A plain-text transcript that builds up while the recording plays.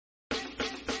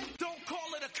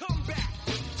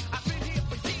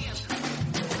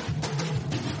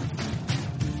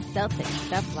Celtics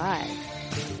Stuff Live.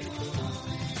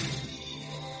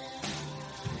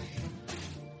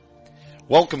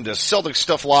 Welcome to Celtics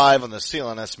Stuff Live on the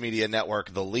CLNS Media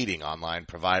Network, the leading online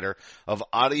provider of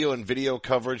audio and video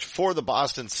coverage for the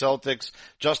Boston Celtics.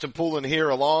 Justin Poulin here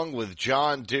along with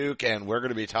John Duke, and we're going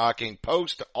to be talking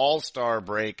post All-Star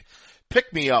break.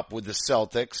 Pick me up with the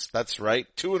Celtics. That's right,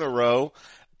 2 in a row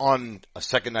on a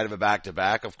second night of a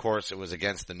back-to-back. Of course, it was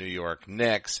against the New York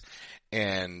Knicks,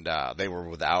 and they were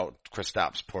without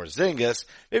Kristaps Porzingis.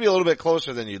 Maybe a little bit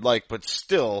closer than you'd like, but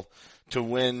still, to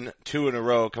win 2 in a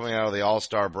row coming out of the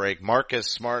All-Star break.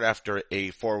 Marcus Smart, after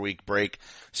a 4-week break,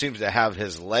 seems to have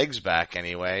his legs back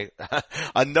anyway.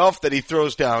 Enough that he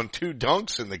throws down 2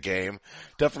 dunks in the game.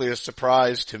 Definitely a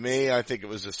surprise to me. I think it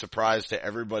was a surprise to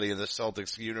everybody in the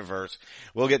Celtics universe.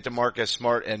 We'll get to Marcus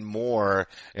Smart and more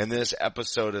in this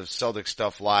episode of Celtics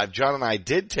Stuff Live. John and I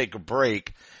did take a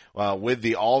break with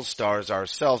the All-Stars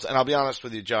ourselves. And I'll be honest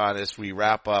with you, John, as we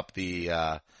wrap up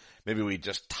the maybe we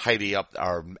just tidy up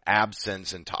our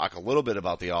absence and talk a little bit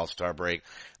about the All-Star break.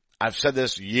 I've said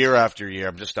this year after year.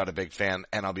 I'm just not a big fan,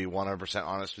 and I'll be 100%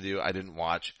 honest with you. I didn't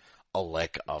watch a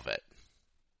lick of it.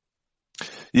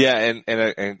 Yeah,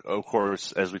 and of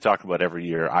course, as we talk about every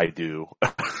year, I do.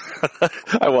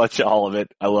 I watch all of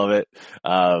it. I love it.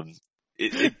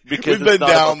 Because we've been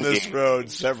down this road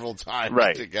several times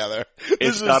together.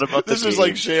 This is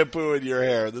like shampoo in your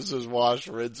hair. This is wash,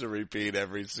 rinse, and repeat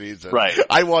every season. Right.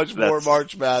 I watch more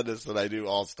March Madness than I do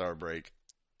All-Star break.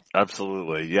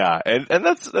 Absolutely, yeah. And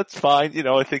that's fine. You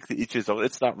know, I think that each is own.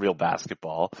 It's not real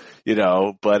basketball, you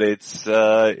know, but it's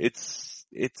you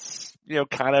know,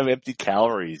 kind of empty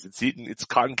calories. It's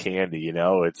cotton candy, you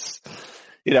know, it's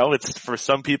for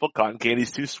some people, cotton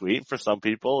candy's too sweet. For some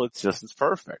people, it's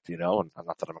perfect, you know, and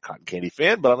not that I'm a cotton candy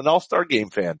fan, but I'm an All-Star game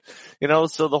fan, you know,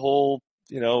 so the whole,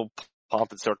 you know,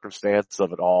 pomp and circumstance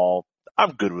of it all,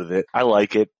 I'm good with it. I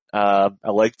like it. I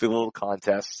like the little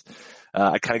contests.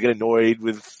 I kind of get annoyed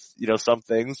with, you know, some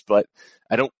things, but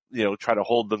I don't, you know, try to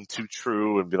hold them too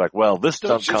true and be like, well, this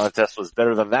dunk contest was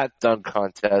better than that dunk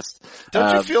contest.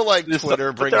 Don't you feel like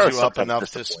Twitter brings you up enough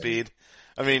to speed?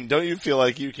 I mean, don't you feel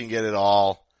like you can get it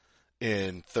all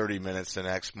in 30 minutes the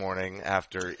next morning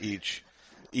after each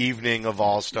evening of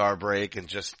All-Star break and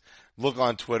just look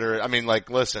on Twitter? I mean, like,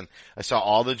 listen, I saw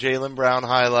all the Jaylen Brown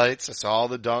highlights. I saw all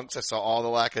the dunks. I saw all the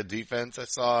lack of defense. I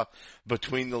saw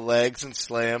between the legs and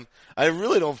slam. I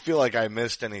really don't feel like I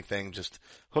missed anything just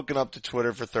hooking up to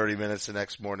Twitter for 30 minutes the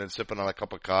next morning, sipping on a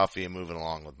cup of coffee and moving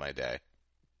along with my day.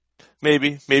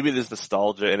 Maybe there's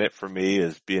nostalgia in it for me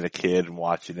as being a kid and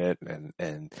watching it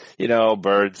and, you know,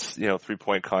 Bird's, you know,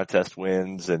 3-point contest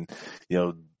wins and,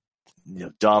 you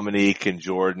know, Dominique and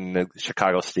Jordan,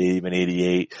 Chicago Stadium in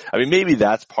 88. I mean, maybe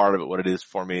that's part of it, what it is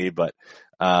for me, but,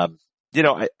 you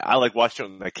know, I like watching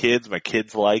it with my kids. My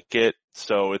kids like it.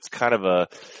 So it's kind of a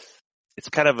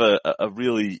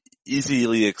really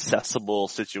easily accessible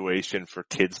situation for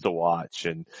kids to watch,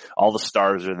 and all the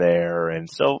stars are there. And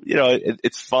so, you know,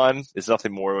 it's fun. It's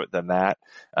nothing more than that.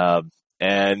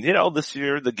 And, you know, this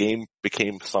year the game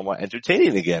became somewhat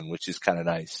entertaining again, which is kind of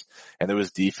nice. And there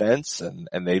was defense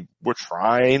and they were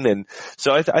trying. And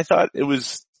so I thought it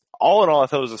was, all in all, I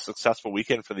thought it was a successful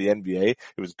weekend for the NBA. It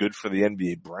was good for the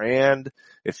NBA brand,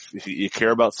 if you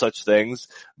care about such things.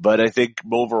 But I think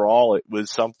overall it was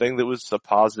something that was a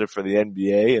positive for the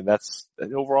NBA, and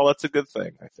overall that's a good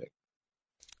thing, I think.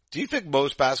 Do you think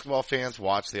most basketball fans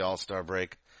watch the All-Star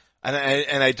break? And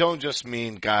I don't just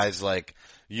mean guys like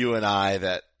you and I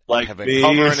that like have been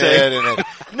covering it.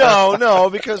 No,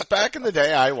 because back in the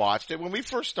day I watched it. When we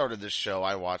first started this show,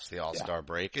 I watched the All-Star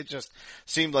break. It just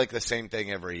seemed like the same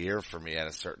thing every year for me at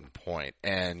a certain point.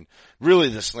 And really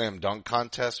the slam dunk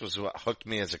contest was what hooked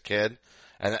me as a kid.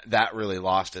 And that really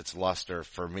lost its luster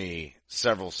for me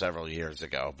several years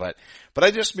ago. But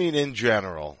I just mean in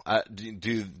general,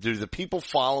 do the people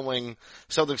following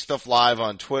Celtics Stuff Live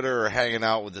on Twitter or hanging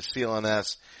out with the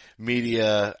CLNS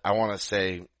media, I want to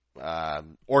say,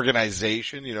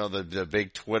 organization, you know, the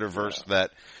big Twitterverse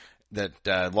that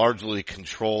largely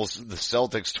controls the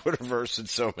Celtics Twitterverse in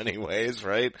so many ways,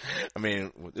 right? I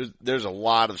mean, there's a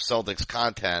lot of Celtics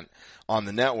content on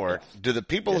the network. Do the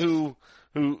people who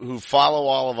follow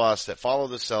all of us, that follow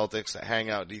the Celtics, that hang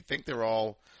out, do you think they're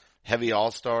all heavy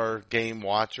All-Star game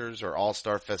watchers or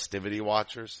All-Star festivity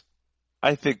watchers?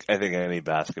 I think any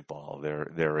basketball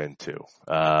they're into.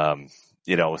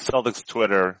 You know, Celtics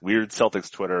Twitter, weird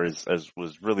Celtics Twitter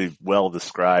was really well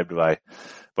described by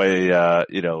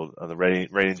you know, on the Rain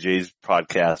and Jays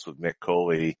podcast with Mick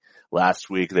Coley last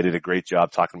week. They did a great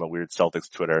job talking about weird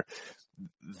Celtics Twitter.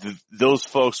 those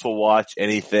folks will watch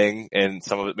anything, and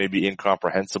some of it may be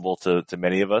incomprehensible to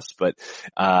many of us, but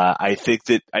I think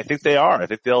they are. I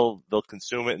think they'll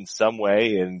consume it in some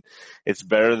way, and it's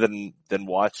better than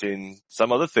watching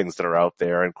some other things that are out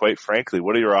there. And quite frankly,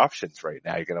 what are your options right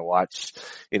now? You're going to watch,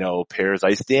 pairs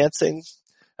ice dancing.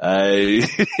 Are you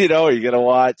going to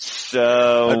watch,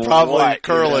 I'd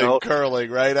probably what,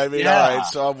 curling, right? I mean, yeah. all right,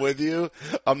 so I'm with you.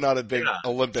 I'm not a big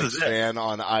Olympics fan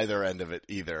on either end of it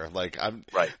either. Like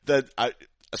right.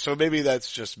 So maybe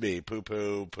that's just me. Poo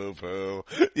poo,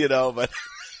 but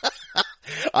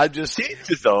I'm just teach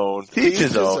his own. Teach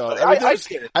his own.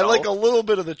 I like a little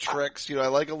bit of the tricks, I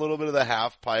like a little bit of the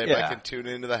half pipe. Yeah. I can tune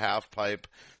into the half pipe,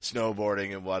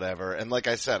 snowboarding and whatever. And like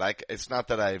I said, it's not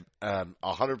that I'm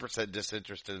 100%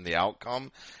 disinterested in the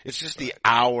outcome. It's just the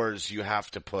hours you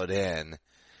have to put in,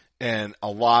 and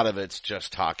a lot of it's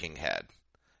just talking head.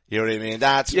 You know what I mean?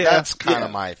 That's kind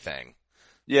of my thing.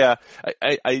 Yeah,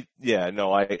 I see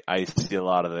a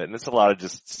lot of it, and it's a lot of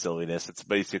just silliness. It's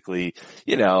basically,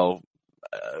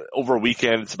 over a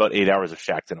weekend, it's about 8 hours of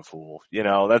Shaqtin' a Fool.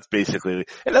 That's basically,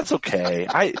 and that's okay.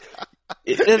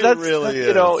 It really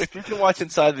is. If you can watch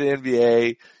inside the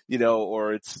NBA,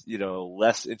 or it's,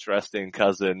 less interesting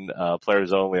cousin,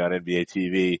 players only on NBA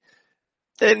TV,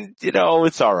 then,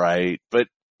 it's alright. But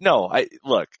no,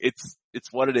 it's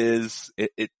what it is.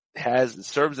 It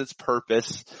serves its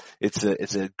purpose. It's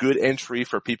a good entry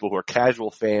for people who are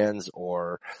casual fans,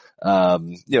 or,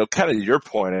 kind of your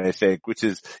point, I think, which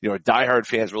is, diehard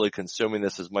fans really consuming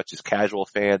this as much as casual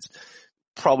fans.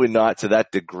 Probably not to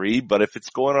that degree, but if it's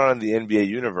going on in the NBA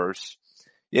universe,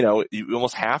 you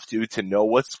almost have to know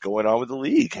what's going on with the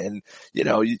league. And, you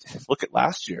look at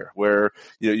last year where,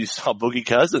 you saw Boogie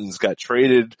Cousins got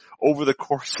traded over the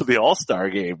course of the All-Star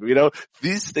game.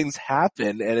 These things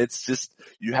happen, and it's just,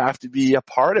 you have to be a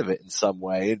part of it in some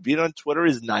way. And being on Twitter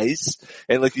is nice.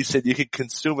 And like you said, you can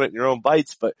consume it in your own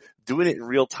bites, but doing it in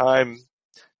real time,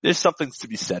 there's something to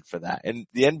be said for that. And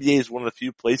the NBA is one of the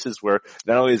few places where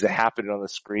not only is it happening on the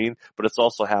screen, but it's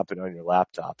also happening on your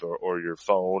laptop or your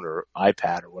phone or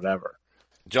iPad or whatever.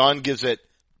 John gives it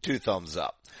 2 thumbs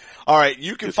up. All right,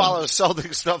 you can follow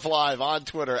Celtic Stuff Live on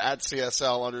Twitter at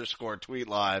CSL_tweet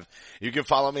live. You can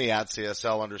follow me at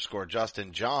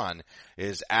CSL_Justin. John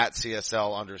is at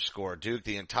CSL_Duke.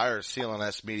 The entire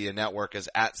CLNS Media Network is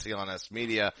at CLNS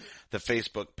Media. The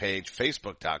Facebook page,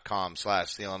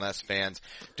 facebook.com/CLNS fans.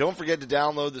 Don't forget to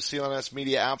download the CLNS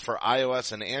Media app for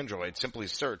iOS and Android. Simply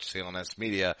search CLNS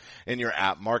Media in your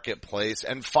app marketplace.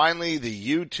 And finally, the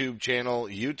YouTube channel,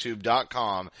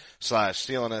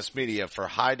 youtube.com/CLNS Media for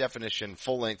high definition,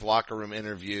 full length locker room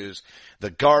interviews, the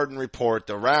Garden Report,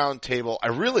 the Round Table. I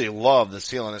really love the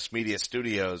CLNS Media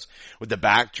studios with the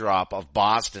backdrop of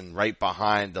Boston right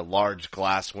behind the large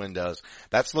glass windows.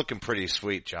 That's looking pretty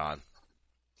sweet, John.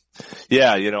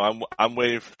 Yeah, I'm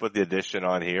waiting to put the addition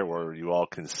on here where you all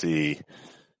can see,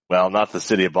 well, not the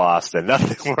city of Boston,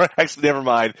 nothing. Actually, never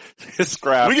mind.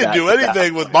 Scrap. We can do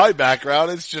anything with my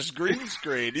background. It's just green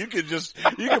screen. You can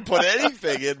put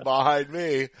anything in behind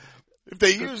me. If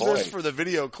they use this for the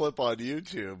video clip on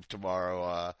YouTube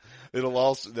tomorrow,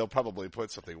 they'll probably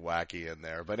put something wacky in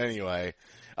there. But anyway,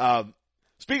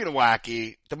 speaking of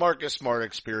wacky, the Marcus Smart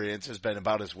experience has been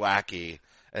about as wacky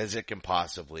as it can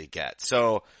possibly get.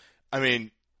 So, I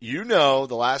mean, the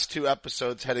last 2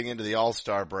 episodes heading into the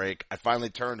All-Star break, I finally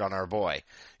turned on our boy.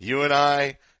 You and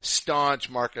I, staunch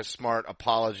Marcus Smart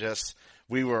apologists.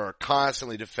 We were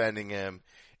constantly defending him,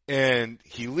 and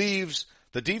he leaves.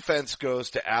 The defense goes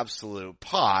to absolute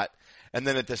pot, and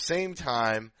then at the same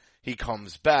time, he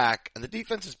comes back, and the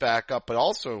defense is back up, but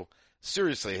also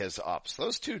seriously his ups.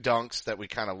 Those 2 dunks that we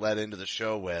kind of led into the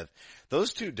show with,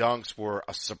 those 2 dunks were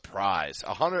a surprise.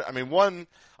 One,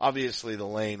 obviously the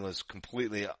lane was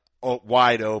completely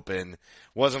wide open.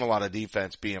 Wasn't a lot of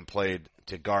defense being played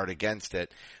to guard against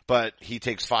it. But he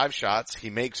takes 5 shots. He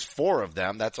makes 4 of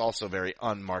them. That's also very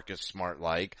un-Marcus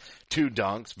Smart-like. 2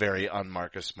 dunks, very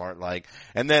un-Marcus Smart-like.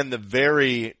 And then the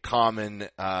very common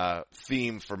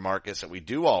theme for Marcus that we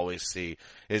do always see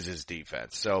is his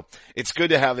defense. So it's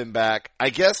good to have him back. I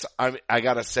guess I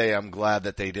gotta say I'm glad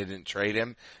that they didn't trade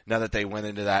him now that they went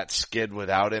into that skid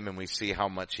without him, and we see how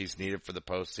much he's needed for the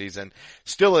postseason.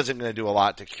 Still isn't going to do a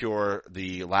lot to cure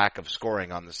the lack of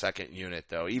scoring on the second unit,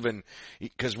 though, even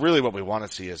because really what we want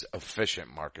to see is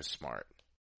efficient Marcus Smart.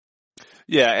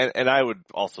 Yeah, and I would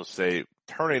also say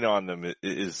turning on them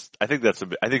is I think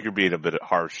you're being a bit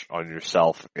harsh on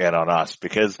yourself and on us,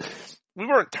 because we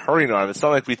weren't turning on him. It's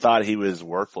not like we thought he was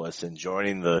worthless and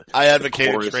joining the. I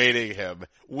advocated trading him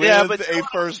with a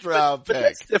first round pick. But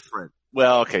that's different.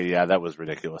 Well, okay, yeah, that was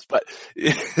ridiculous. But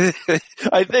well,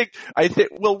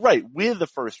 right, with the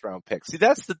first round pick. See,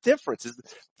 that's the difference is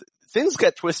things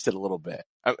got twisted a little bit.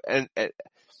 And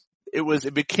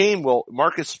it became, well,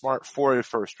 Marcus Smart for a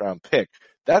first round pick.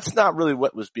 That's not really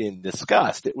what was being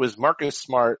discussed. It was Marcus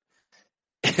Smart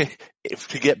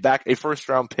to get back a first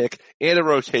round pick and a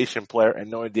rotation player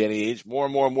and knowing Danny Ainge more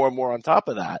and more on top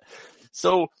of that.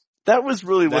 So that was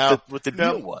really what the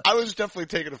deal was. I was definitely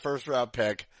taking a first round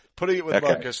pick, putting it with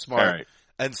Marcus Smart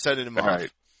and sending him off.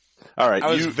 All right. I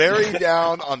was very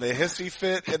down on the hissy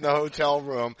fit in the hotel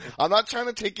room. I'm not trying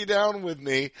to take you down with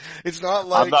me. It's not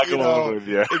like, I'm not going with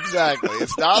you. Exactly.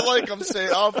 It's not like I'm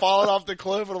saying, I'm falling off the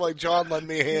cliff and I'm like, John, lend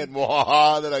me a hand.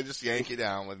 Then I just yank you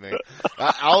down with me.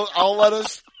 I'll let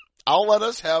us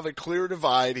have a clear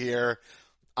divide here.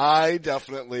 I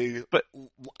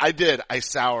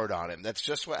soured on him. That's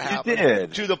just what happened. You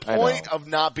did. To the point of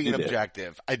not being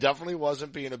objective. I definitely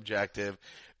wasn't being objective.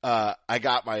 I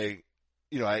got my,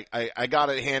 I got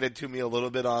it handed to me a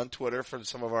little bit on Twitter from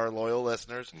some of our loyal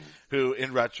listeners who,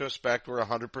 in retrospect, were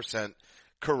 100%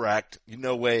 correct.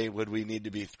 No way would we need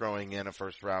to be throwing in a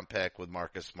first-round pick with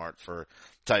Marcus Smart for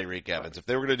Tyreek Evans. If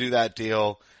they were going to do that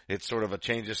deal, it's sort of a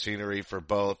change of scenery for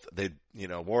both. They,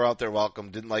 wore out their welcome,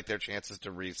 didn't like their chances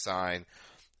to re-sign,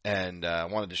 and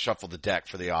wanted to shuffle the deck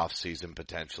for the off season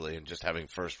potentially, and just having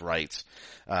first rights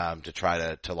to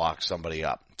try to lock somebody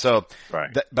up. So,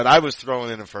 but I was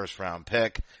throwing in a first round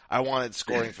pick. I wanted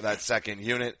scoring for that second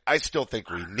unit. I still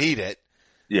think we need it.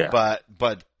 Yeah. But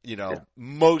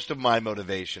most of my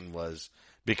motivation was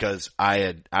because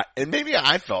and maybe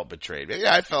I felt betrayed. Maybe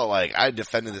I felt like I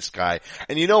defended this guy.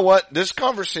 And you know what? This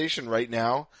conversation right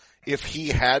now, if he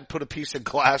had put a piece of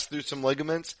glass through some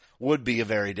ligaments, would be a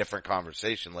very different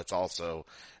conversation. Let's also,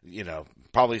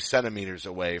 probably centimeters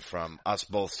away from us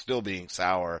both still being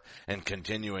sour and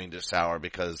continuing to sour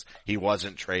because he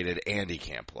wasn't traded and he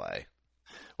can't play.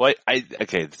 Well,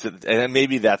 and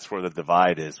maybe that's where the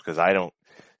divide is, because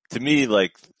to me,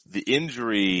 like, the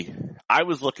injury, I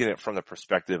was looking at it from the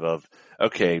perspective of,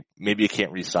 okay, maybe you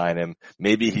can't re-sign him.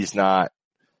 Maybe he's not,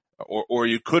 or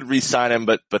you could re-sign him,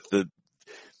 but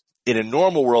in a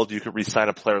normal world, you could re-sign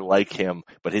a player like him,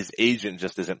 but his agent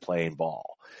just isn't playing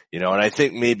ball. And I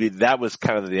think maybe that was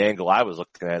kind of the angle I was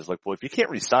looking at, is like, well, if you can't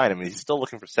re-sign him and he's still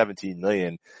looking for $17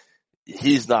 million,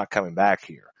 he's not coming back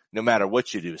here, no matter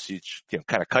what you do. So you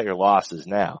kind of cut your losses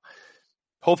now.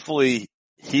 Hopefully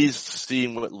he's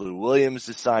seeing what Lou Williams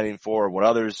is signing for, what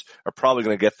others are probably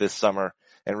going to get this summer,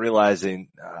 and realizing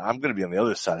I'm going to be on the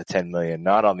other side of $10 million,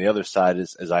 not on the other side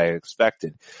as I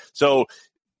expected. So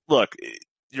look,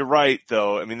 you're right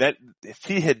though. I mean, that if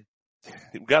he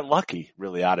got lucky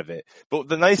really out of it, but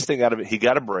the nice thing out of it, he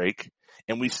got a break,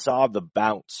 and we saw the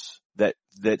bounce that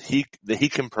he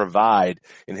can provide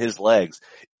in his legs.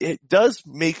 It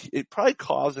probably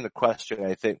cause a question,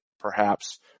 I think,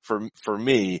 perhaps for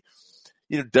me,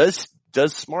 does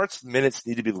Smart's minutes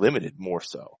need to be limited more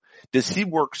so? Does he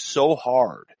work so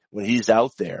hard when he's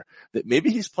out there that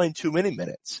maybe he's playing too many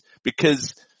minutes?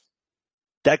 Because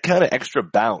that kind of extra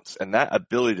bounce and that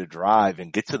ability to drive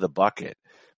and get to the bucket,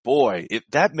 boy,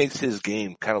 that makes his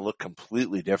game kind of look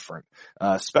completely different,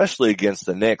 especially against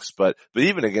the Knicks, but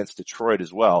even against Detroit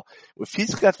as well. If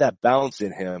he's got that bounce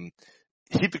in him,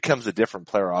 he becomes a different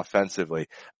player offensively.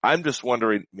 I'm just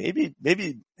wondering, maybe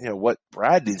what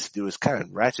Brad needs to do is kind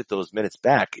of ratchet those minutes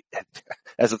back.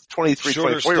 As a 23,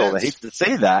 24-year-old, I hate to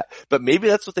say that, but maybe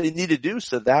that's what they need to do,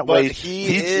 so that way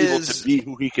he's able to be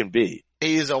who he can be.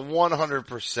 He's a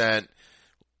 100%,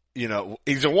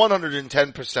 he's a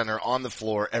 110%er on the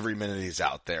floor every minute he's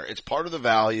out there. It's part of the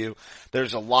value.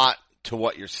 There's a lot to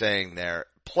what you're saying there.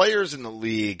 Players in the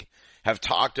league have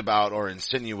talked about or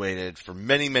insinuated for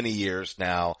many, many years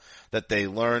now that they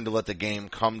learn to let the game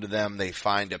come to them. They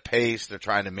find a pace. They're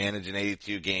trying to manage an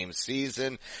 82-game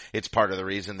season. It's part of the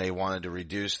reason they wanted to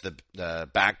reduce the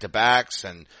back-to-backs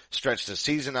and stretch the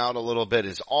season out a little bit,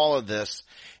 is all of this.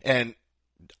 And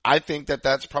I think that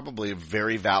that's probably a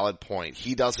very valid point.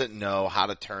 He doesn't know how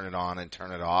to turn it on and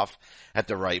turn it off at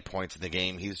the right points in the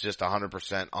game. He's just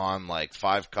 100% on like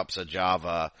 5 cups of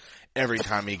Java every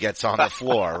time he gets on the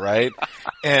floor, right?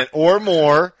 Or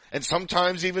more, and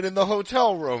sometimes even in the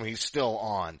hotel room he's still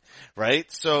on, right?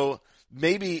 So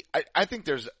maybe, I think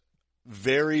there's a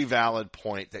very valid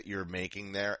point that you're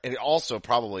making there. And it also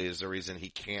probably is the reason he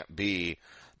can't be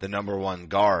the number one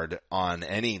guard on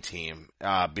any team,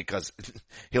 because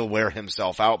he'll wear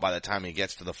himself out by the time he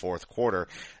gets to the fourth quarter.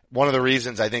 One of the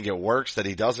reasons I think it works that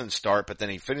he doesn't start, but then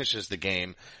he finishes the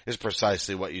game, is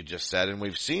precisely what you just said. And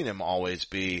we've seen him always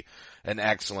be an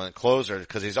excellent closer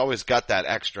because he's always got that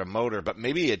extra motor, but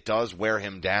maybe it does wear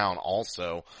him down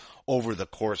also over the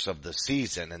course of the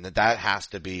season, and that has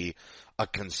to be a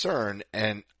concern.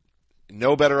 And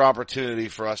no better opportunity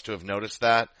for us to have noticed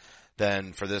that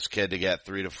than for this kid to get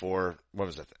 3 to 4, what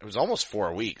was it? It was almost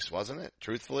 4 weeks, wasn't it?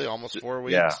 Truthfully, almost 4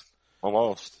 weeks. Yeah,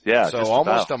 almost. Yeah. So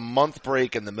almost a month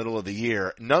break in the middle of the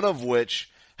year, none of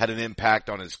which had an impact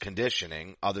on his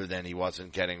conditioning other than he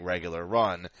wasn't getting regular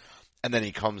run. And then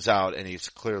he comes out and he's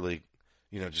clearly,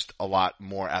 just a lot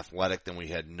more athletic than we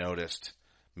had noticed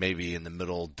maybe in the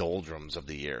middle doldrums of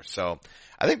the year. So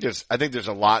I think there's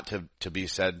a lot to be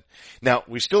said. Now,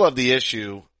 we still have the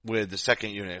issue with the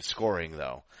second unit scoring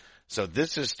though. So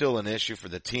this is still an issue for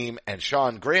the team, and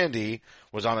Sean Grandy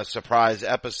was on a surprise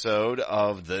episode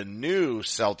of the new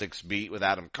Celtics Beat with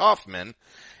Adam Kaufman,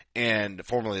 and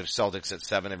formerly of Celtics at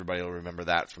 7. Everybody will remember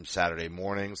that from Saturday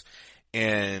mornings.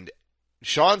 And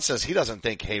Sean says he doesn't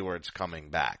think Hayward's coming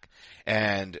back.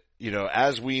 And,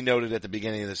 as we noted at the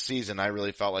beginning of the season, I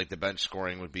really felt like the bench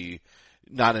scoring would be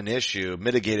not an issue,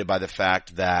 mitigated by the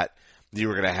fact that you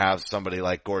were going to have somebody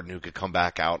like Gordon who could come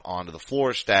back out onto the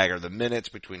floor, stagger the minutes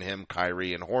between him,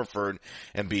 Kyrie, and Horford,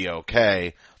 and be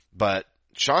okay. But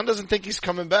Sean doesn't think he's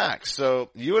coming back. So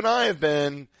you and I have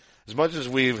been, as much as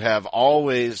we have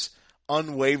always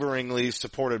unwaveringly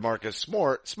supported Marcus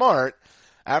Smart,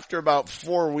 after about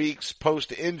 4 weeks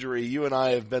post-injury, you and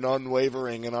I have been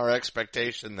unwavering in our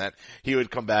expectation that he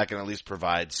would come back and at least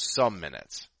provide some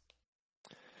minutes.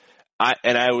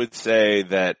 I would say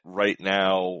that right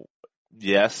now,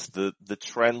 yes, the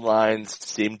trend lines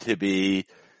seem to be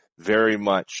very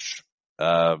much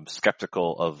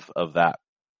skeptical of that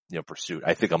pursuit.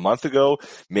 I think a month ago,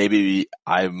 maybe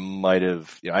I might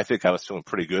have, I think I was feeling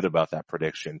pretty good about that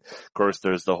prediction. Of course,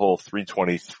 there's the whole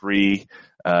 323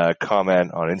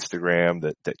 comment on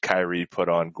Instagram that Kyrie put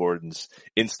on Gordon's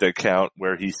Insta account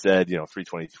where he said,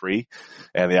 323,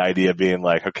 and the idea being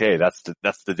like, okay, that's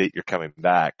the date you're coming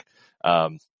back.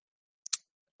 And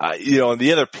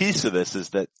the other piece of this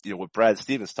is that, what Brad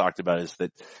Stevens talked about is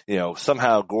that,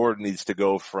 somehow Gordon needs to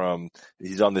go from,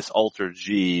 he's on this Alter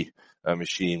G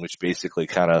machine, which basically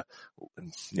kind of,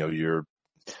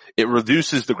 it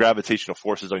reduces the gravitational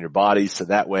forces on your body. So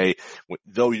that way,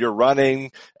 though you're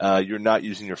running, you're not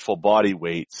using your full body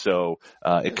weight. So,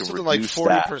 it can something reduce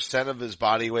like 40% of his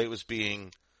body weight was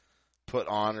being put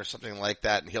on or something like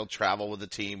that. And he'll travel with the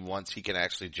team once he can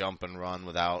actually jump and run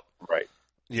without, right.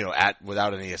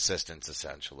 Without any assistance,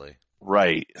 essentially.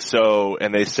 Right. So,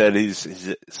 and they said he's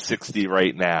at 60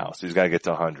 right now, so he's got to get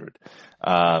to 100.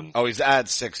 He's at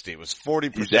 60. It was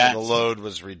 40% of the load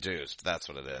was reduced. That's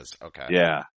what it is. Okay.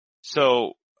 Yeah.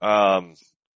 So, okay.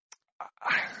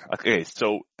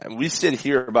 So we sit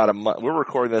here about a month. We're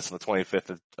recording this on the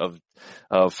 25th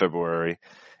of February,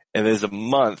 and there's a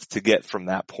month to get from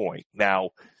that point.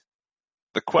 Now,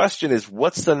 the question is,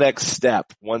 what's the next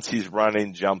step once he's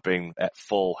running, jumping at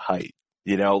full height?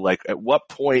 At what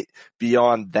point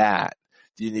beyond that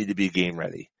do you need to be game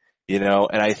ready? And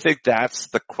I think that's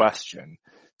the question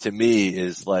to me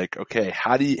is like, okay,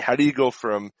 how do you go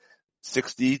from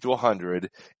 60 to 100?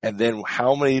 And then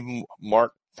how many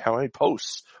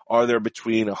posts are there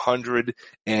between 100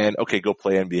 and, okay, go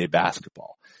play NBA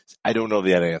basketball? I don't know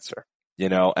the answer.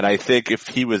 And I think if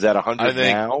he was at 100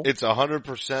 now, it's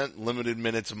 100% limited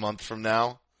minutes a month from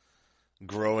now,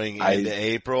 growing into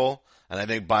April. And I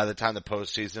think by the time the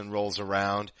postseason rolls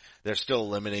around, they're still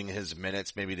limiting his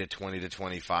minutes maybe to 20 to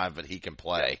 25, but he can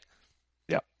play.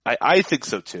 Yeah, I think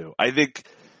so too. I think,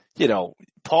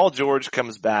 Paul George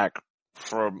comes back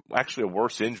from actually a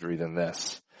worse injury than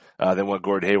this. Than what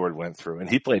Gordon Hayward went through, and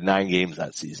he played 9 games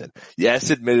that season.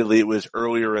 Yes, admittedly, it was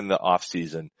earlier in the off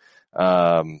season.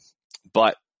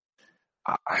 But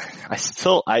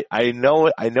I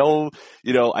know,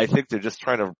 I think they're just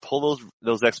trying to pull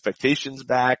those expectations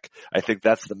back. I think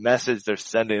that's the message they're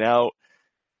sending out.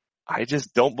 I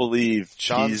just don't believe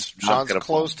Sean's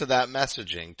close to that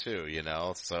messaging too,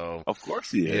 so. Of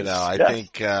course he is. I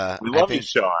think, we love you,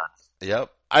 Sean. Yep.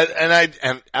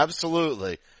 And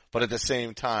absolutely. But at the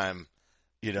same time,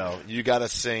 you gotta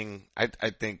sing, I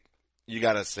think you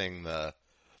gotta sing the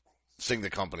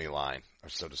company line, or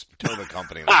so to speak, toe the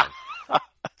company line.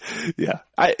 Yeah.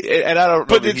 I don't know.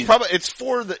 But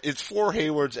it's for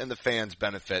Hayward's and the fans'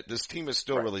 benefit. This team is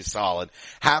still really solid.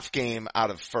 Half game out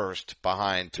of first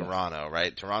behind Toronto,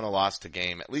 right? Toronto lost a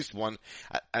game, at least one.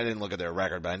 I didn't look at their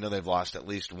record, but I know they've lost at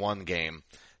least one game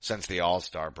since the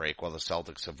All-Star break, while the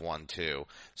Celtics have won 2.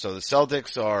 So the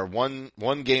Celtics are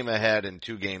one game ahead and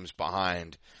 2 games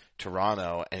behind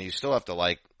Toronto, and you still have to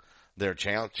like their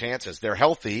chances. They're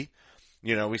healthy.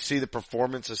 We see the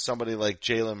performance of somebody like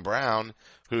Jaylen Brown,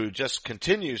 who just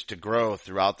continues to grow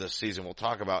throughout this season. We'll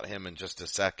talk about him in just a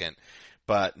second.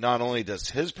 But not only does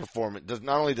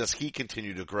he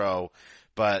continue to grow,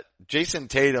 but Jason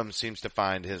Tatum seems to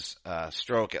find his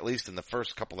stroke, at least in the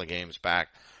first couple of games back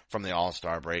from the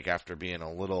All-Star break, after being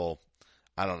a little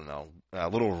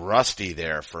rusty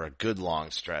there for a good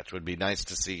long stretch. Would be nice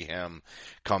to see him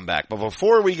come back. But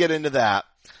before we get into that,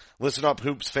 listen up,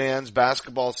 Hoops fans.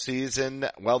 Basketball season,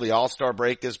 well, the All-Star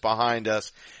break is behind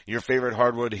us. Your favorite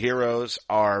hardwood heroes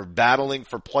are battling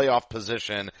for playoff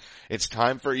position. It's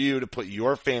time for you to put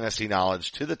your fantasy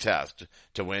knowledge to the test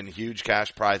to win huge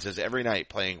cash prizes every night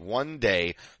playing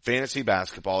one-day fantasy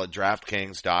basketball at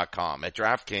DraftKings.com. At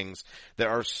DraftKings, there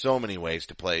are so many ways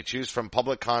to play. Choose from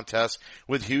public contests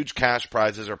with huge cash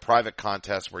prizes or private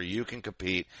contests where you can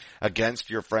compete against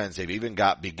your friends. They've even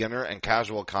got beginner and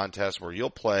casual contests where you'll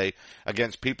play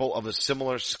against people of a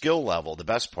similar skill level. The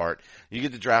best part, you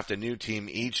get to draft a new team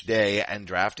each day, and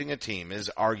drafting a team is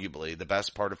arguably the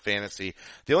best part of fantasy.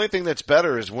 The only thing that's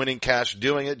better is winning cash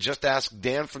doing it. Just ask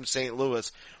Dan from St.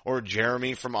 Louis or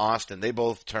Jeremy from Austin. They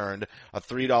both turned a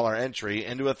 $3 entry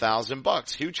into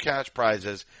 $1,000. Huge cash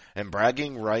prizes and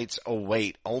bragging rights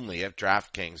await only at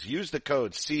DraftKings. Use the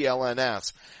code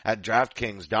CLNS at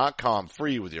DraftKings.com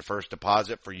free with your first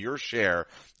deposit for your share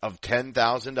of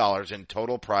 $10,000 in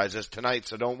total prizes tonight.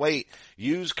 So don't wait.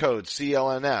 Use code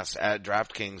CLNS at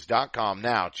DraftKings.com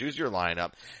now. Choose your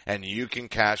lineup and you can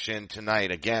cash in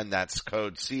tonight. Again, that's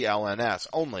code CLNS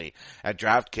only at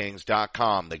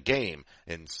DraftKings.com. The game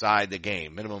inside the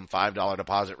game. Minimum $5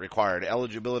 deposit required.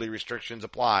 Eligibility restrictions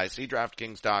apply. See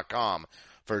DraftKings.com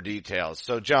for details.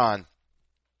 So, John,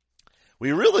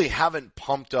 we really haven't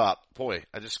pumped up. Boy,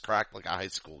 I just cracked like a high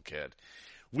school kid.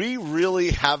 We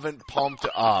really haven't pumped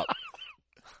up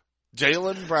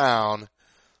Jaylen Brown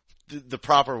the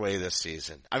proper way this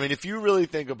season. I mean, if you really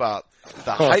think about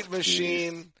the hype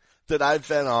machine that I've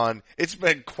been on, it's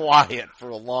been quiet for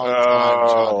a long time,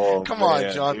 John. Come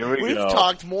on, John. We've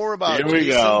talked more about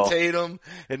Jason Tatum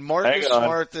and Marcus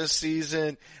Smart this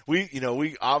season.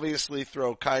 We obviously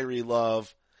throw Kyrie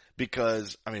Love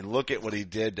because, I mean, look at what he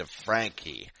did to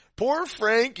Frankie. Poor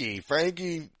Frankie.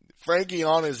 Frankie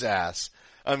on his ass.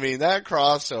 I mean, that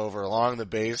crossover along the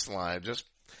baseline just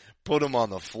put him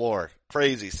on the floor.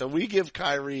 Crazy. So we give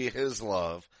Kyrie his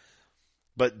love.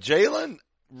 But Jaylen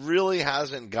really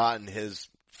hasn't gotten his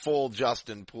full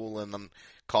Justin Poole in them.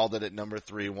 Called it at number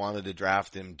 3, wanted to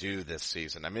draft him due this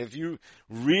season. I mean, if you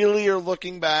really are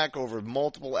looking back over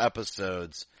multiple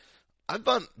episodes, I've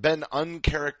been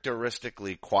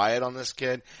uncharacteristically quiet on this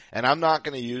kid, and I'm not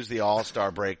going to use the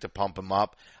All-Star break to pump him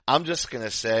up. I'm just going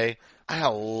to say I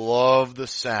love the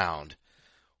sound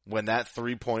when that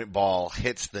three-point ball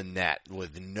hits the net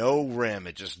with no rim.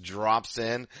 It just drops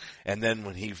in, and then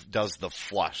when he does the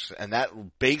flush, and that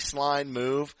baseline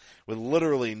move with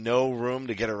literally no room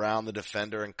to get around the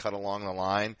defender and cut along the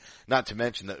line, not to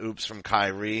mention the oops from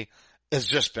Kyrie, has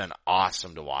just been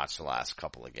awesome to watch the last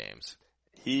couple of games.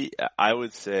 I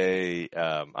would say,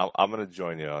 I'm going to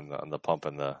join you on the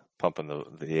pumping the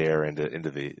air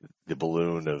into the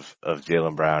balloon of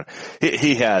Jaylen Brown.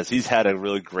 He's had a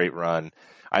really great run.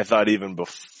 I thought even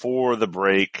before the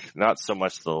break, not so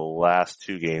much the last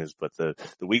 2 games, but the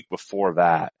week before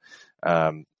that,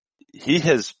 he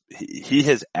has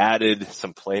added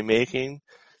some playmaking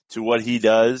to what he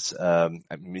does. I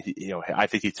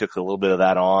think he took a little bit of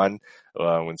that on,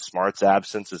 when Smart's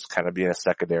absence is kind of being a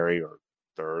secondary or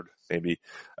third, maybe,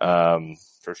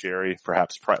 tertiary,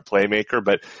 perhaps playmaker,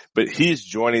 but he's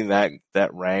joining that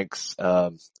ranks.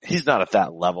 He's not at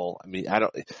that level. I mean,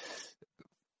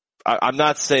 I'm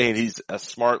not saying he's a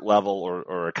Smart level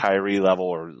or a Kyrie level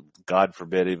or, God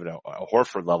forbid, even a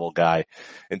Horford level guy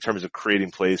in terms of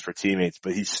creating plays for teammates,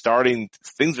 but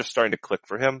things are starting to click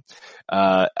for him.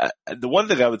 The one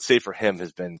thing I would say for him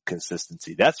has been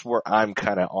consistency. That's where I'm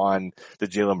kind of on the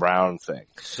Jaylen Brown thing.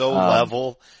 So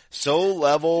level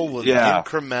with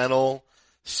incremental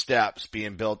steps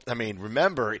being built. I mean,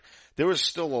 remember, there was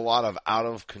still a lot of out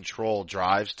of control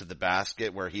drives to the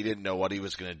basket where he didn't know what he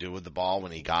was going to do with the ball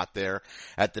when he got there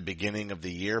at the beginning of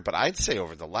the year. But I'd say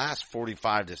over the last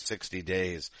 45 to 60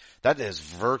 days, that has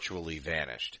virtually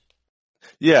vanished.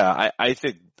 Yeah, I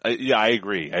think, I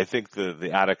agree. I think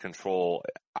the out of control,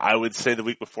 I would say the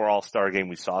week before All-Star game,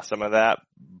 we saw some of that,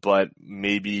 but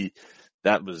maybe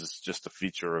that was just a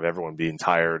feature of everyone being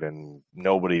tired and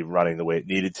nobody running the way it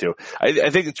needed to.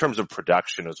 I think in terms of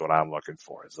production is what I'm looking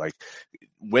for. It's like,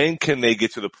 when can they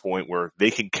get to the point where they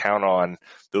can count on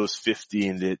those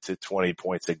 15 to 20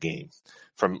 points a game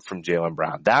from Jaylen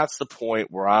Brown? That's the point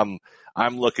where I'm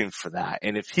looking for that.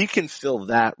 And if he can fill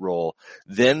that role,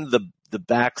 then the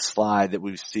backslide that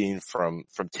we've seen from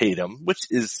Tatum, which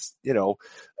is,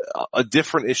 a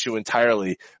different issue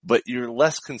entirely, but you're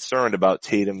less concerned about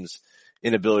Tatum's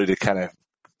inability to kind of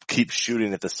keep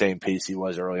shooting at the same pace he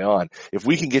was early on. If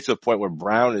we can get to a point where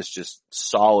Brown is just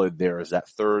solid there as that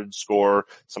third scorer,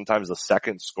 sometimes the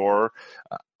second scorer,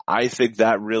 I think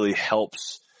that really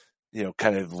helps,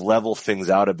 kind of level things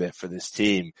out a bit for this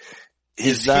team.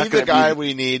 Is he the guy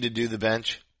we need to do the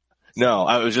bench? No,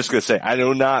 I was just going to say, I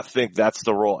do not think that's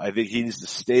the role. I think he needs to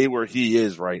stay where he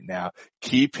is right now.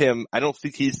 Keep him. I don't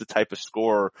think he's the type of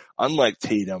scorer, unlike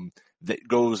Tatum, that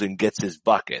goes and gets his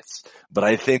buckets. But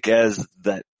I think as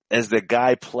the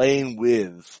guy playing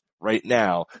with right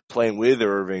now, playing with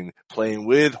Irving, playing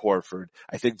with Horford,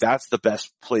 I think that's the best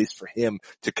place for him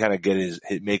to kind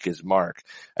of make his mark.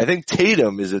 I think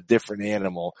Tatum is a different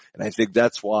animal, and I think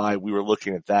that's why we were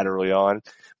looking at that early on.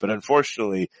 But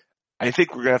unfortunately, I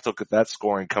think we're going to have to look at that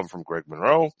scoring come from Greg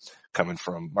Monroe, coming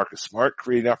from Marcus Smart,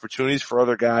 creating opportunities for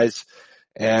other guys.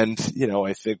 And,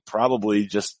 I think probably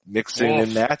just mixing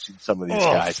and matching some of these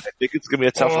guys. I think it's going to be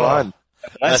a tough run.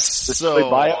 That's so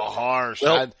harsh.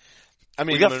 Well, I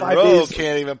mean, Monroe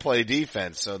can't even play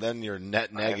defense, so then you're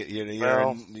net negative.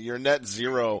 You're net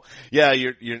zero. Yeah,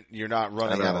 you're not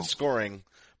running out of scoring,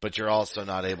 but you're also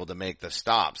not able to make the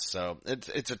stops. So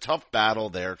it's a tough battle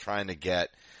there trying to get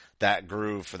that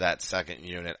groove for that second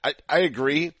unit. I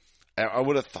agree. I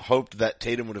would have hoped that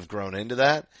Tatum would have grown into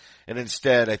that, and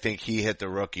instead I think he hit the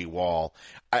rookie wall.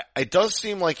 It does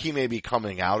seem like he may be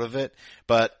coming out of it,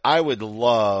 but I would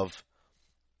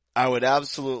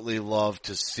absolutely love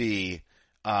to see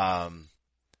Jaylen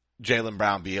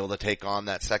Brown be able to take on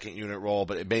that second unit role,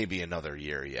 but it may be another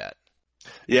year yet.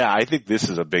 Yeah, I think this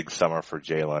is a big summer for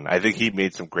Jaylen. I think he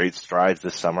made some great strides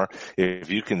this summer.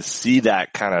 If you can see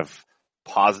that kind of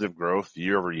positive growth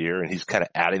year over year, and he's kind of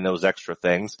adding those extra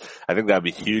things, I think that'd be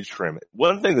huge for him.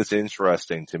 One thing that's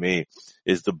interesting to me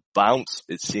is the bounce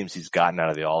it seems he's gotten out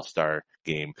of the All-Star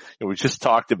game. And we just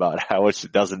talked about how much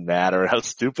it doesn't matter, how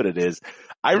stupid it is.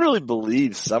 I really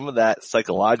believe some of that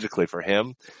psychologically for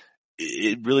him,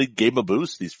 it really gave him a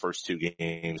boost these first two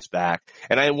games back.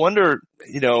 And I wonder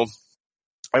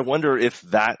if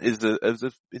that is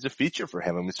a feature for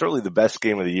him. I mean, certainly the best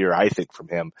game of the year, I think, from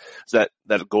him is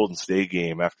that Golden State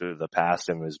game after the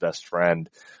passing of his best friend,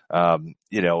 and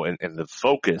the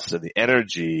focus and the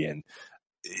energy and,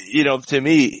 to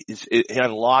me, it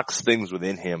unlocks things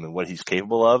within him and what he's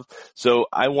capable of. So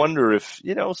I wonder if,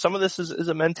 some of this is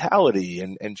a mentality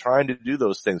and trying to do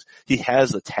those things. He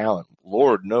has the talent.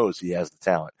 Lord knows he has the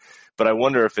talent. But I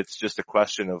wonder if it's just a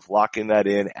question of locking that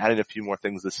in, adding a few more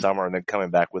things this summer, and then coming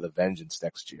back with a vengeance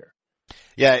next year.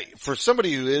 Yeah, for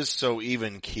somebody who is so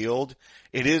even-keeled,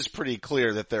 it is pretty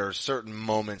clear that there are certain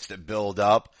moments that build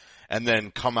up and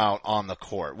then come out on the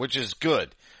court, which is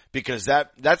good. Because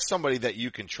that's somebody that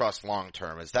you can trust long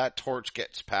term. As that torch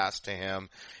gets passed to him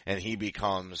and he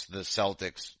becomes the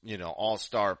Celtics,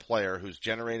 all-star player who's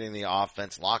generating the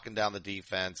offense, locking down the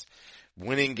defense,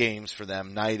 winning games for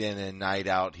them night in and night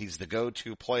out. He's the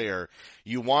go-to player.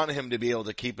 You want him to be able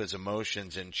to keep his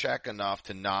emotions in check enough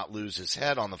to not lose his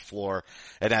head on the floor,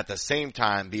 and at the same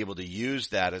time be able to use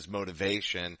that as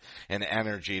motivation and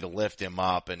energy to lift him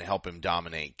up and help him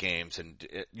dominate games. And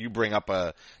you bring up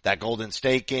that Golden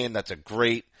State game. That's a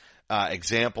great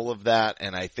example of that.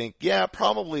 And I think,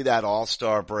 probably that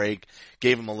All-Star break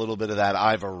gave him a little bit of that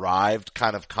I've arrived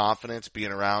kind of confidence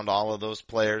being around all of those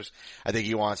players. I think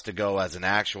he wants to go as an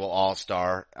actual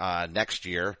All-Star next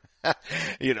year.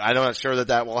 I'm not sure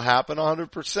that will happen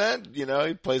 100%.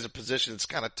 He plays a position it's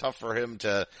kind of tough for him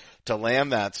to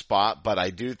land that spot, but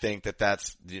I do think that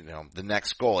that's, the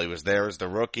next goal. He was there as the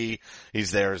rookie.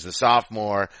 He's there as the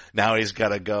sophomore. Now he's got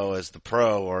to go as the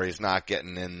pro, or he's not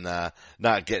getting into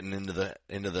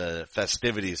the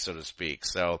festivities, so to speak.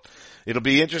 So it'll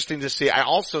be interesting to see. I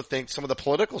also think some of the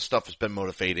political stuff has been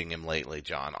motivating him lately,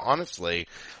 John. Honestly,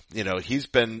 he's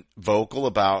been vocal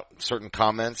about certain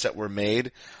comments that were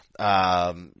made,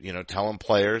 telling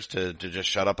players to just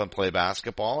shut up and play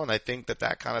basketball. And I think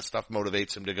that kind of stuff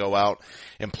motivates him to go out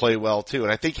and play well too.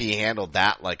 And I think he handled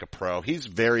that like a pro. He's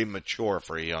very mature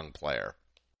for a young player.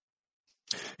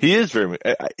 He's very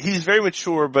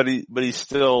mature, but he's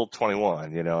still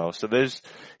 21, so there's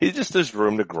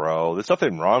room to grow. There's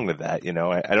nothing wrong with that.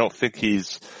 I don't think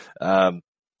he's, in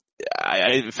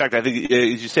fact, I think,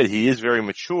 as you said, he is very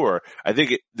mature. I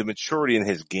think the maturity in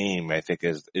his game, I think,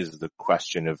 is the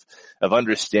question of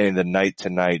understanding the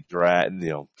night-to-night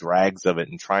drags of it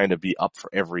and trying to be up for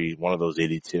every one of those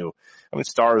 82. I mean,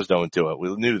 stars don't do it.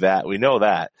 We knew that. We know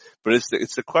that. But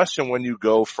it's the question when you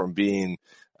go from being,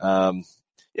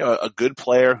 a good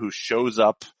player who shows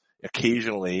up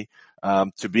occasionally,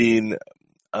 to being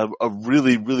a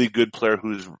really, really good player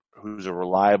who's a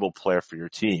reliable player for your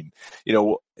team. You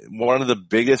know, one of the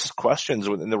biggest questions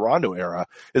in the Rondo era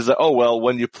is that, oh, well,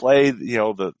 when you play, you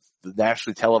know, the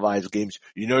nationally televised games,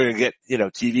 you know, you're going to get, you know,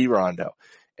 TV Rondo.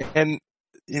 And,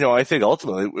 you know, I think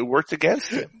ultimately it worked against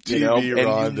him, you know, and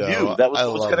Rondo. you knew that was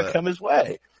what was going to come his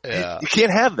way. Yeah. You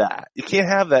can't have that. You can't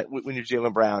have that when you're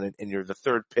Jaylen Brown and you're the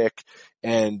third pick.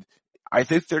 And I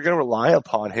think they're going to rely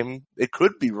upon him. They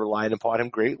could be relying upon him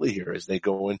greatly here as they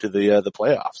go into the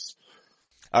playoffs.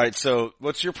 All right. So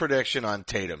what's your prediction on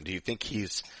Tatum? Do you think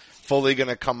he's fully going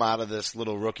to come out of this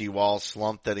little rookie wall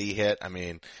slump that he hit? I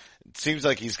mean, it seems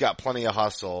like he's got plenty of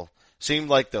hustle. Seemed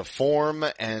like the form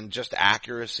and just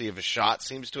accuracy of his shot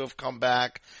seems to have come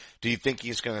back. Do you think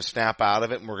he's going to snap out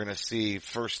of it and we're going to see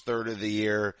first third of the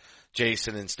year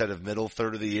Jayson instead of middle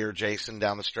third of the year Jayson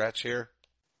down the stretch here?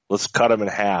 Let's cut him in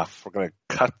half. We're going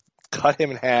to cut him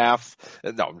in half.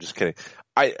 No, I'm just kidding.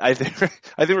 I think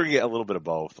we're going to get a little bit of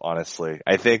both, honestly.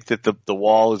 I think that the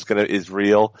wall is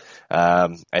real.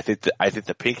 I think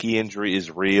the pinky injury is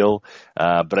real.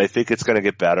 But I think it's going to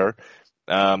get better.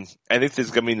 I think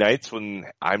there's going to be nights when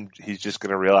he's just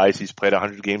going to realize he's played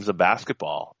 100 games of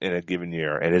basketball in a given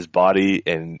year and his body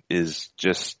is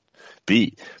just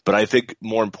beat. But I think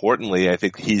more importantly, I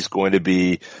think he's going to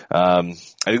be, I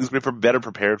think he's going to be better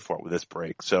prepared for it with this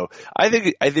break. So I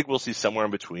think we'll see somewhere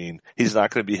in between. He's not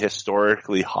going to be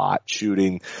historically hot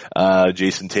shooting,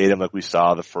 Jayson Tatum like we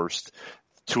saw the first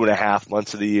 2.5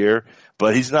 months of the year,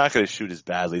 but he's not going to shoot as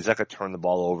badly. He's not going to turn the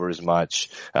ball over as much.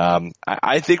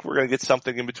 I think we're going to get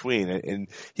something in between, and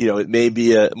you know, it may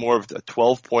be more of a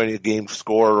 12-point a game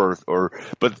score,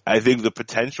 but I think the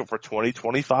potential for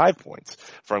 20-25 points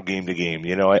from game to game.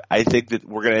 You know, I think that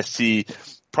we're going to see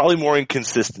probably more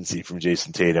inconsistency from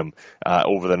Jayson Tatum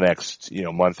over the next, you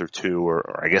know, month or two,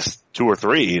 or I guess 2 or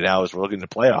 3 now as we're looking at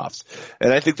the playoffs.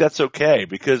 And I think that's okay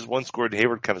because once Gordon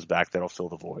Hayward comes back, that'll fill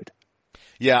the void.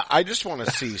 Yeah, I just want to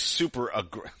see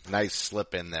nice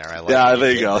slip in there. I like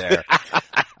there you go. There.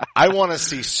 I want to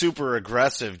see super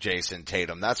aggressive Jayson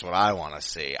Tatum. That's what I want to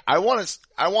see. I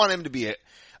want him to be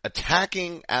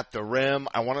attacking at the rim.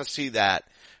 I want to see that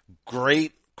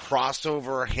great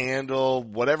crossover handle,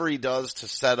 whatever he does to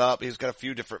set up. He's got a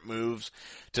few different moves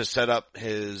to set up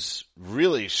his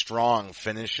really strong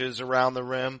finishes around the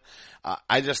rim.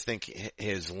 I just think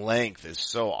his length is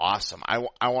so awesome.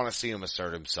 I want to see him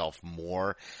assert himself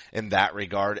more in that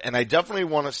regard. And I definitely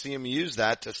want to see him use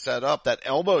that to set up that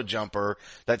elbow jumper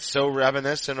that's so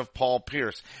reminiscent of Paul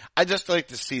Pierce. I just like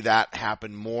to see that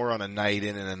happen more on a night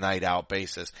in and a night out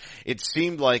basis. It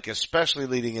seemed like, especially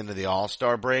leading into the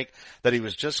All-Star break, that he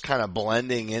was just kind of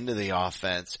blending into the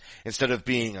offense instead of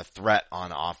being a threat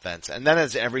on offense. And that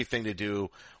has everything to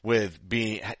do with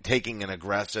taking an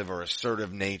aggressive or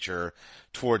assertive nature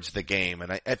towards the game.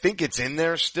 And I think it's in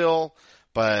there still,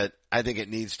 but I think it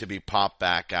needs to be popped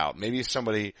back out. Maybe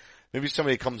somebody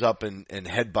comes up and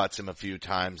headbutts him a few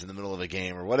times in the middle of a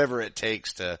game or whatever it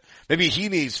takes maybe he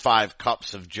needs 5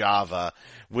 cups of Java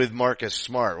with Marcus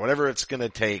Smart, whatever it's going to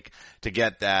take to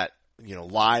get that, you know,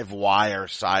 live wire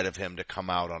side of him to come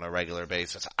out on a regular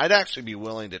basis. I'd actually be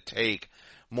willing to take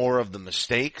more of the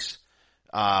mistakes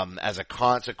as a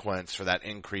consequence for that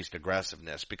increased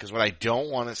aggressiveness, because what I don't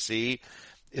want to see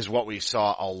is what we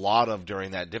saw a lot of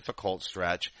during that difficult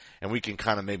stretch, and we can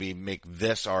kind of maybe make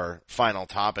this our final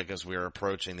topic as we're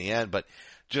approaching the end, but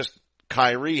just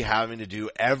Kyrie having to do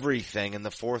everything in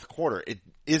the fourth quarter. It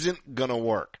isn't gonna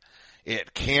work.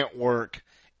 It can't work.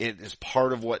 It is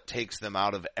part of what takes them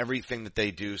out of everything that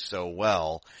they do so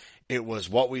well. It was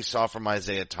what we saw from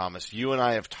Isaiah Thomas. You and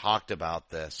I have talked about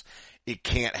this. It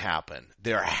can't happen.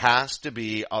 There has to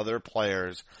be other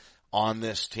players on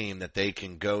this team that they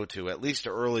can go to, at least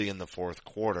early in the fourth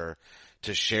quarter,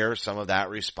 to share some of that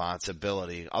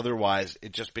responsibility. Otherwise,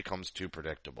 it just becomes too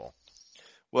predictable.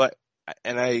 Well,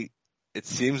 it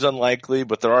seems unlikely,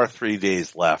 but there are 3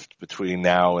 days left between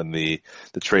now and the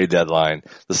trade deadline.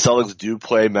 The Celtics do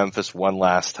play Memphis one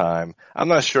last time. I'm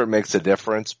not sure it makes a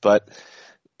difference, but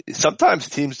sometimes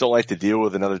teams don't like to deal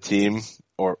with another team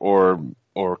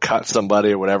or cut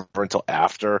somebody or whatever until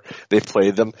after they've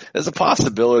played them. There's a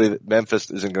possibility that Memphis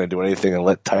isn't going to do anything and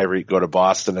let Tyreek go to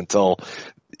Boston until,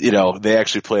 you know, they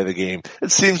actually play the game.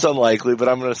 It seems unlikely, but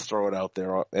I'm going to throw it out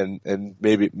there, and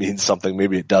maybe it means something,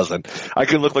 maybe it doesn't. I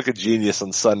can look like a genius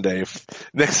on Sunday,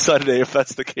 next Sunday, if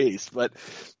that's the case. But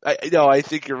I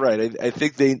think you're right. I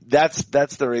think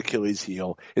that's their Achilles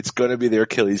heel. It's going to be their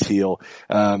Achilles heel.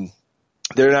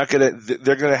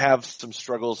 they're gonna have some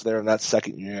struggles there in that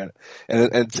second unit.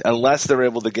 And unless they're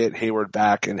able to get Hayward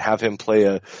back and have him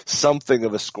play something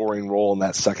of a scoring role in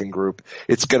that second group,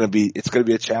 it's gonna be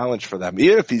a challenge for them.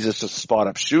 Even if he's just a spot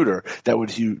up shooter, that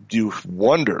would do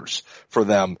wonders for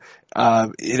them.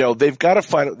 They've got to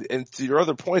find, and to your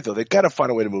other point though, they've got to find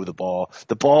a way to move the ball.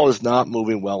 The ball is not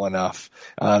moving well enough.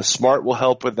 Smart will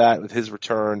help with that with his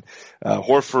return.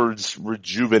 Horford's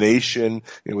rejuvenation,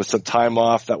 with some time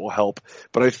off, that will help.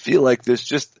 But I feel like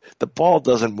the ball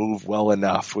doesn't move well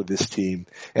enough with this team.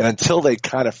 And until they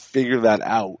kind of figure that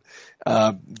out,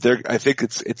 I think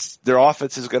it's their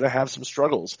offense is going to have some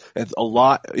struggles, and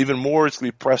even more is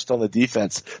going to be pressed on the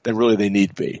defense than really they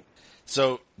need to be.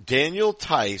 So Daniel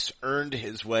Tice earned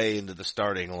his way into the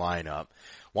starting lineup,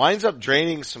 winds up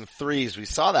draining some threes. We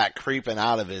saw that creeping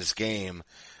out of his game,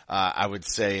 I would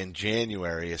say in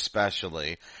January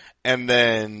especially. And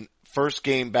then first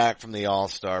game back from the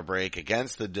All-Star break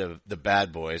against the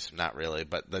bad boys, not really,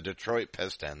 but the Detroit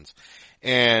Pistons.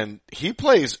 And he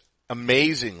plays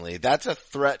amazingly. That's a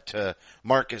threat to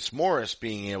Marcus Morris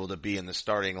being able to be in the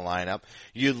starting lineup.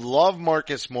 You'd love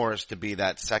Marcus Morris to be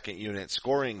that second unit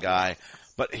scoring guy,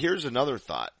 but here's another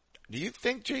thought. Do you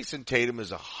think Jason Tatum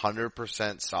is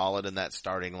 100% solid in that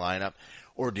starting lineup,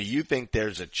 or do you think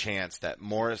there's a chance that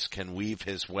Morris can weave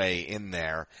his way in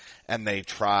there and they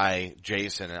try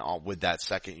Jason with that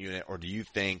second unit, or do you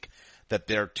think that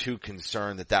they're too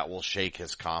concerned that will shake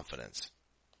his confidence?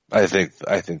 I think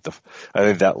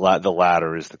the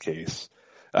latter is the case.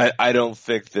 I don't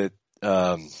think that,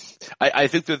 I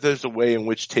think that there's a way in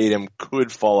which Tatum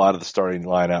could fall out of the starting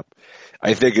lineup.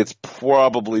 I think it's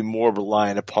probably more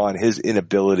reliant upon his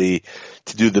inability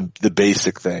to do the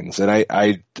basic things. And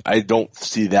I don't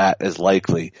see that as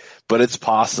likely, but it's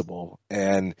possible.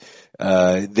 And,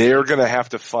 they're going to have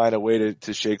to find a way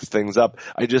to shake things up.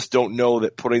 I just don't know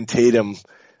that putting Tatum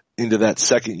into that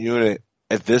second unit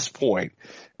at this point,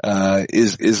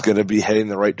 is going to be heading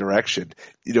the right direction.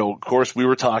 Of course, we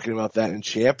were talking about that and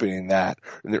championing that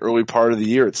in the early part of the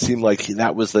year. It seemed like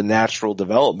that was the natural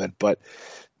development, but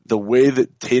the way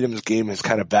that Tatum's game has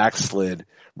kind of backslid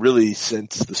really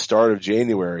since the start of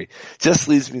January just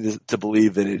leads me to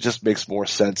believe that it just makes more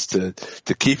sense to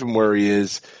keep him where he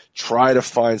is, try to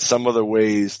find some other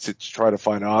ways to try to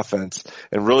find offense.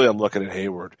 And really, I'm looking at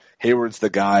Hayward. Hayward's the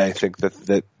guy I think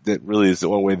that really is the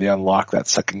one way they unlock that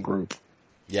second group.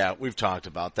 Yeah, we've talked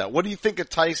about that. What do you think of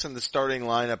Tyson, the starting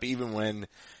lineup, even when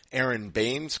Aaron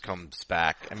Baines comes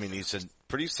back? I mean, he's a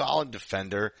pretty solid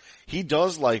defender. He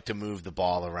does like to move the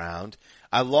ball around.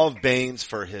 I love Baines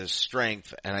for his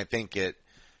strength, and I think it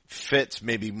fits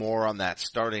maybe more on that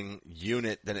starting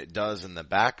unit than it does in the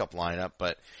backup lineup,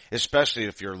 but especially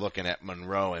if you're looking at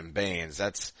Monroe and Baines,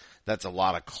 that's a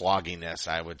lot of clogginess,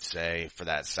 I would say, for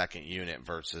that second unit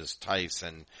versus Tice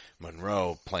and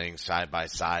Monroe playing side by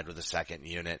side with the second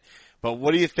unit. But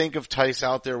what do you think of Tice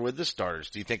out there with the starters?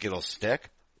 Do you think it'll stick?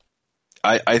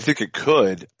 I think it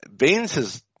could. Baines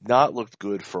has not looked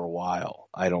good for a while,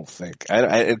 I don't think.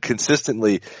 And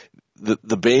consistently,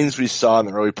 the Baines we saw in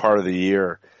the early part of the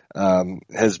year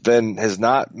has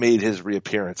not made his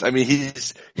reappearance. I mean,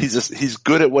 he's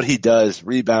good at what he does,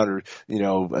 rebounder,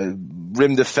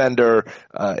 rim defender.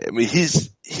 I mean,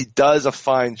 he does a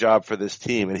fine job for this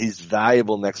team, and he's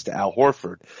valuable next to Al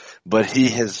Horford, but he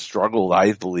has struggled,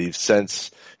 I believe, since,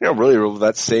 really over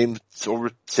that same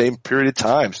period of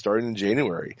time, starting in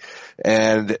January.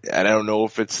 And I don't know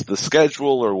if it's the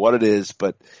schedule or what it is,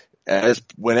 but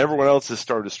when everyone else has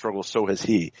started to struggle, so has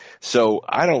he. So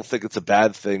I don't think it's a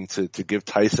bad thing to give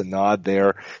Tice a nod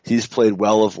there. He's played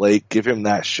well of late. Give him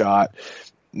that shot.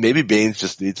 Maybe Baines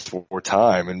just needs more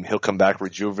time, and he'll come back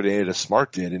rejuvenated as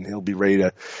Smart did, and he'll be ready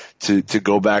to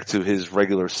go back to his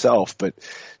regular self. But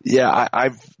yeah,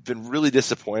 I've been really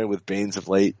disappointed with Baines of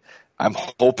late. I'm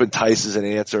hoping Tice is an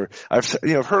answer. I've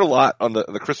heard a lot on the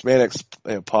Chris Mannix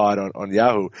pod on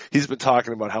Yahoo. He's been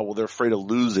talking about how, they're afraid of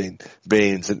losing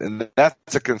Baines, and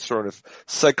that's a concern. If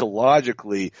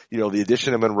psychologically, the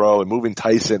addition of Monroe and moving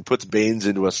Tice in puts Baines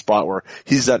into a spot where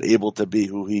he's not able to be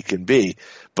who he can be.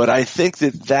 But I think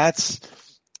Baines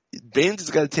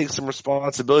has got to take some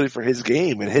responsibility for his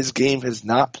game, and his game has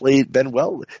not been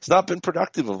well. It's not been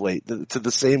productive of late to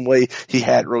the same way he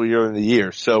had earlier in the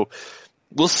year. So,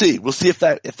 we'll see. We'll see if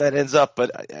that ends up,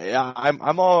 but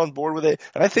I'm all on board with it.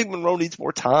 And I think Monroe needs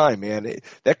more time, man.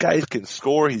 That guy can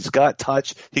score. He's got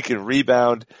touch. He can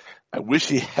rebound. I wish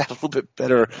he had a little bit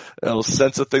better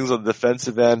sense of things on the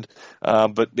defensive end,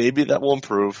 but maybe that will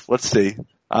improve. Let's see.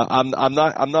 I'm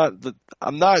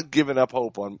not giving up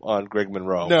hope on Greg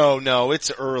Monroe. No, it's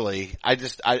early.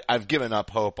 I've given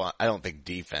up hope on. I don't think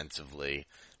defensively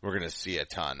we're going to see a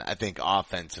ton. I think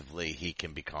offensively he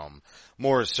can become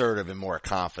more assertive and more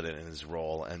confident in his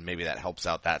role, and maybe that helps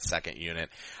out that second unit.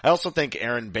 I also think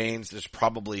Aaron Baines, there's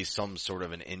probably some sort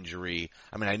of an injury.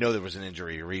 I mean, I know there was an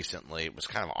injury recently. It was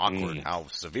kind of awkward how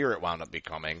severe it wound up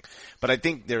becoming, but I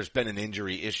think there's been an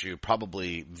injury issue,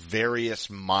 probably various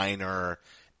minor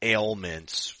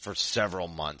ailments for several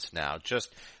months now,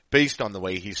 just based on the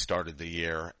way he started the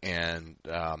year. And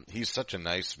he's such a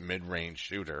nice mid-range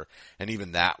shooter, and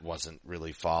even that wasn't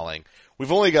really falling.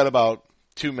 We've only got about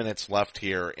 2 minutes left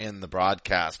here in the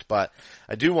broadcast, but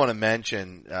I do want to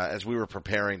mention, as we were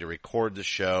preparing to record the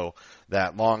show,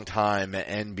 that longtime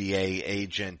NBA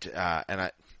agent,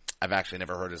 and I've actually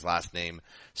never heard his last name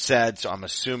said, so I'm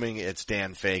assuming it's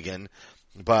Dan Fagan,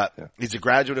 but he's a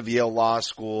graduate of Yale Law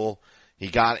School. He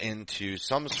got into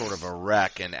some sort of a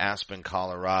wreck in Aspen,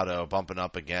 Colorado, bumping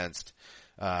up against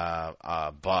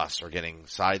a bus or getting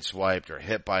sideswiped or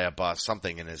hit by a bus,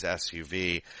 something in his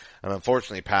SUV, and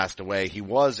unfortunately passed away. He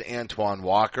was Antoine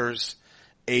Walker's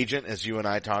agent, as you and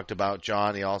I talked about,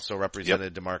 John. He also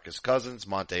represented DeMarcus Cousins,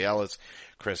 Monte Ellis,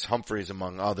 Chris Humphries,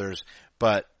 among others.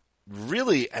 But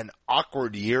really an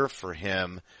awkward year for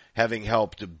him, having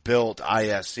helped build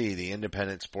ISE, the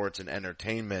Independent Sports and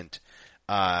Entertainment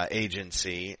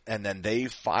agency, and then they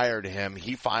fired him.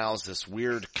 He files this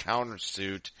weird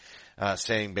countersuit,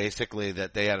 saying basically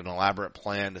that they had an elaborate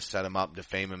plan to set him up,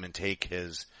 defame him, and take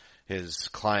his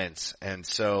clients. And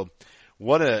so,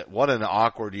 what an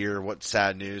awkward year. What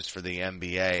sad news for the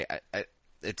NBA.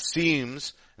 It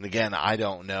seems, and again, I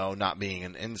don't know, not being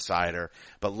an insider,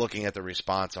 but looking at the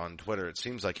response on Twitter, it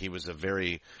seems like he was a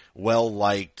very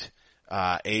well-liked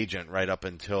agent right up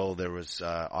until there was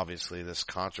obviously this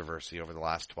controversy over the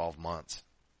last 12 months.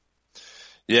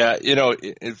 Yeah,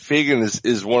 Fagan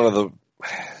is one of the,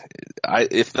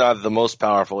 if not the most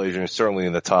powerful agent, certainly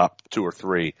in the top 2 or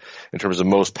 3 in terms of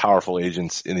most powerful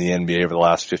agents in the NBA over the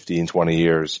last 15, 20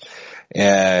 years.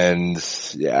 And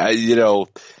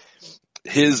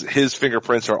his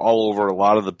fingerprints are all over a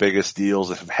lot of the biggest deals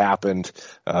that have happened,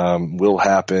 will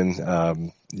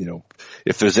happen.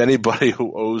 If there's anybody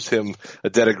who owes him a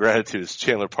debt of gratitude, it's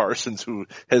Chandler Parsons, who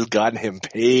has gotten him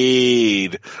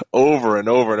paid over and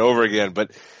over and over again.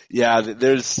 But yeah,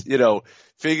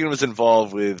 Fagan was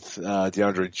involved with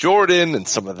DeAndre Jordan and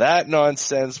some of that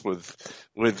nonsense with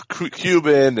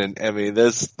Cuban, and I mean,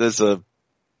 there's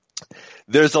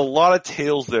a lot of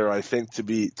tales there, I think, to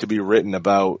be written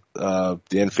about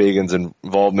Dan Fagan's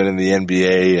involvement in the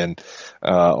NBA and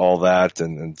all that,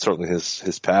 and certainly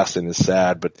his passing is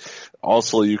sad. But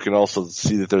also, you can also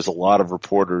see that there's a lot of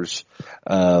reporters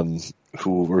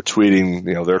who were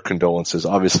tweeting, their condolences.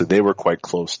 Obviously, they were quite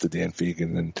close to Dan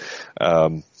Fagan,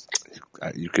 and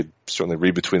you could certainly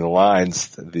read between the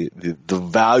lines the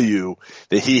value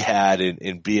that he had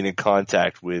in being in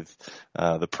contact with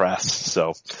the press.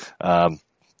 So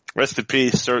rest in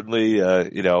peace, certainly,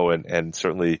 and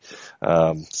certainly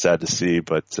sad to see,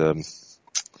 but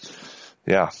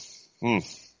yeah.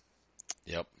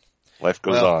 Yep. Life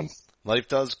goes on. Life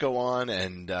does go on,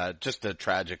 and just a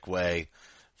tragic way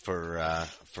for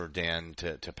Dan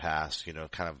to pass,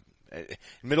 kind of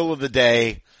middle of the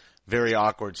day. Very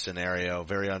awkward scenario,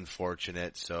 very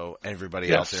unfortunate. So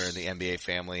everybody out there in the NBA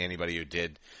family, anybody who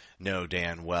did know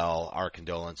Dan well, our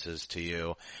condolences to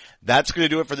you. That's going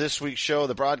to do it for this week's show.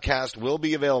 The broadcast will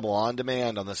be available on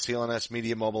demand on the CLNS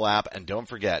Media mobile app. And don't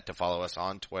forget to follow us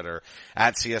on Twitter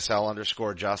at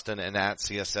CSL_Justin and at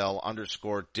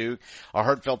CSL_Duke. A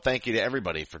heartfelt thank you to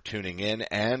everybody for tuning in.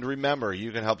 And remember,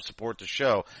 you can help support the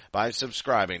show by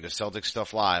subscribing to Celtic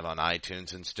Stuff Live on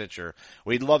iTunes and Stitcher.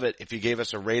 We'd love it if you gave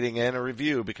us a rating and a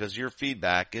review, because your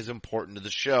feedback is important to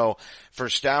the show. For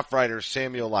staff writer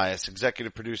Samuel Elias,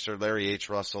 executive producer Larry H.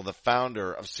 Russell, the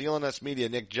founder of CLNS Media,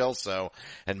 Nick Gelso,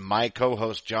 and my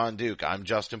co-host John Duke, I'm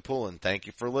Justin Poulin. Thank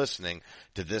you for listening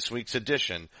to this week's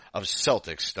edition of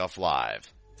Celtic Stuff Live.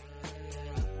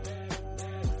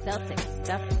 Celtic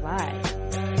Stuff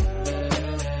Live.